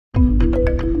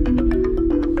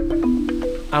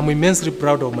I'm immensely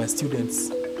proud of my students.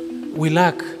 We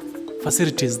lack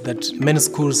facilities that many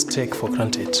schools take for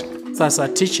granted. So as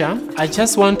a teacher, I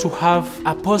just want to have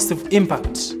a positive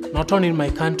impact, not only in my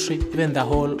country, even the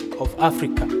whole of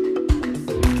Africa.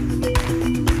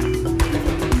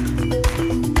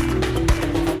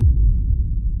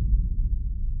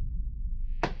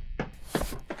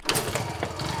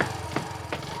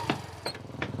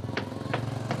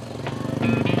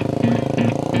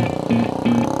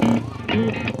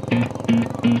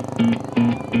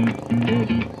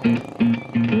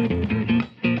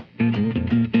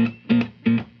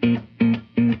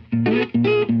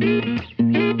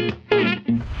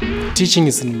 Teaching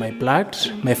is in my blood.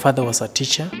 My father was a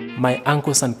teacher. My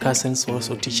uncles and cousins were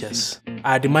also teachers.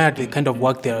 I admired the kind of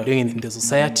work they are doing in the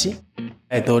society.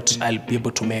 I thought I'll be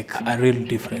able to make a real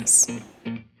difference.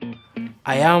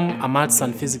 I am a maths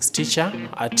and physics teacher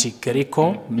at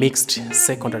Química Mixed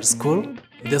Secondary School.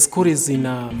 The school is in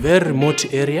a very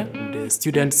remote area. The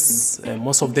students,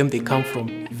 most of them, they come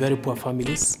from very poor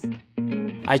families.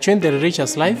 I joined the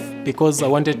Religious Life because I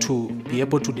wanted to be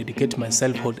able to dedicate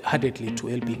myself wholeheartedly to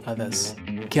helping others.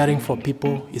 Caring for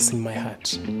people is in my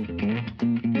heart.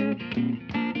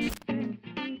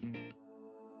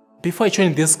 Before I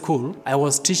joined this school, I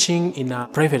was teaching in a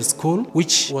private school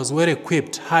which was well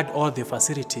equipped, had all the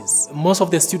facilities. Most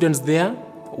of the students there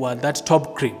were that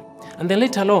top grade. And then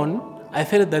later on, I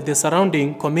felt that the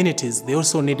surrounding communities, they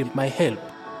also needed my help.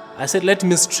 I said, let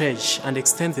me stretch and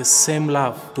extend the same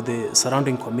love to the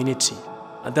surrounding community.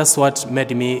 And that's what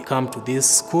made me come to this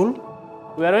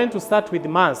school. We are going to start with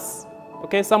maths.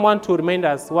 Okay, someone to remind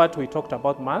us what we talked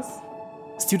about maths.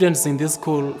 Students in this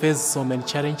school face so many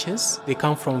challenges. They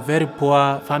come from very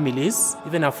poor families.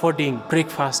 Even affording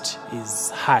breakfast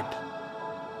is hard.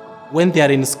 When they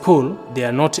are in school, they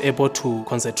are not able to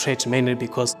concentrate, mainly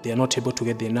because they are not able to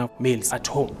get enough meals at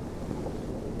home.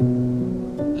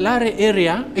 Lare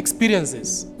area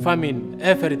experiences famine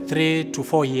every 3 to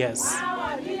 4 years.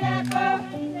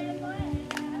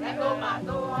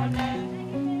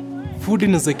 Food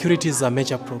insecurity is a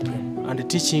major problem, and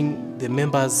teaching the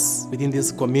members within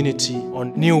this community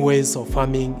on new ways of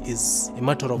farming is a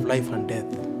matter of life and death.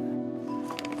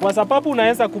 Kwa sababu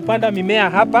unaweza kupanda mimea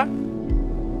hapa.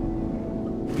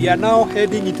 We are now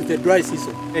heading into the dry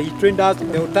season. He trained us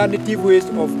the alternative ways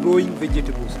of growing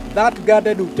vegetables. That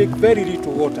garden will take very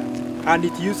little water and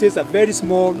it uses a very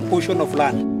small portion of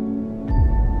land.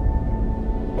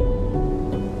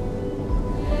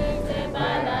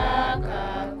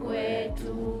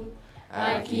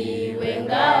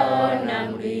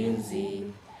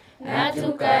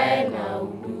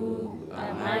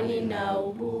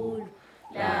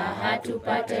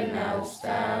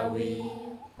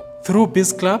 Through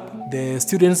Peace Club, the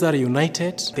students are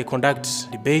united, they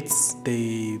conduct debates,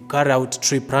 they carry out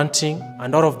tree planting,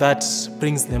 and all of that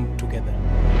brings them together.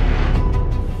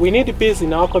 We need peace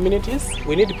in our communities,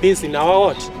 we need peace in our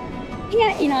world.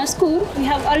 Here in our school, we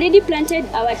have already planted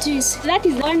our trees. That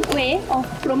is one way of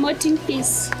promoting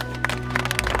peace.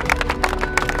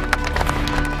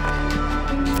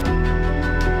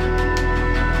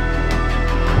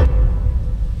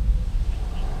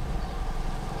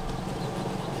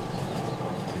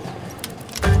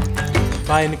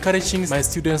 By encouraging my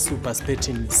students to participate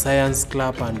in science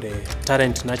club and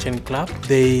talent nurturing club,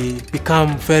 they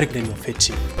become very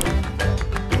innovative.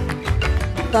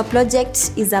 Our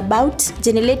project is about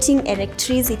generating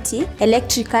electricity,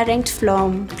 electric current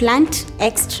from plant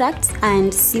extracts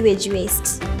and sewage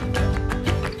waste.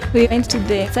 We went to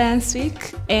the Science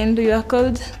Week and we were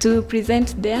called to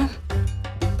present there.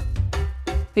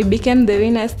 We became the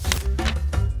winners.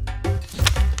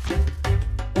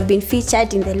 I've been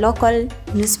featured in the local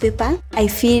newspaper. I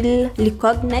feel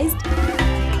recognized.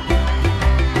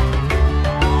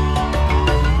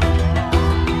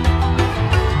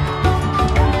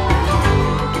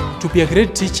 To be a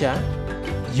great teacher,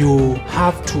 you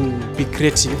have to be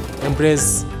creative,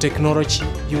 embrace technology.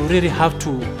 You really have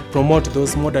to promote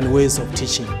those modern ways of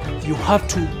teaching. You have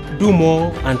to do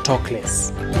more and talk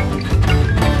less.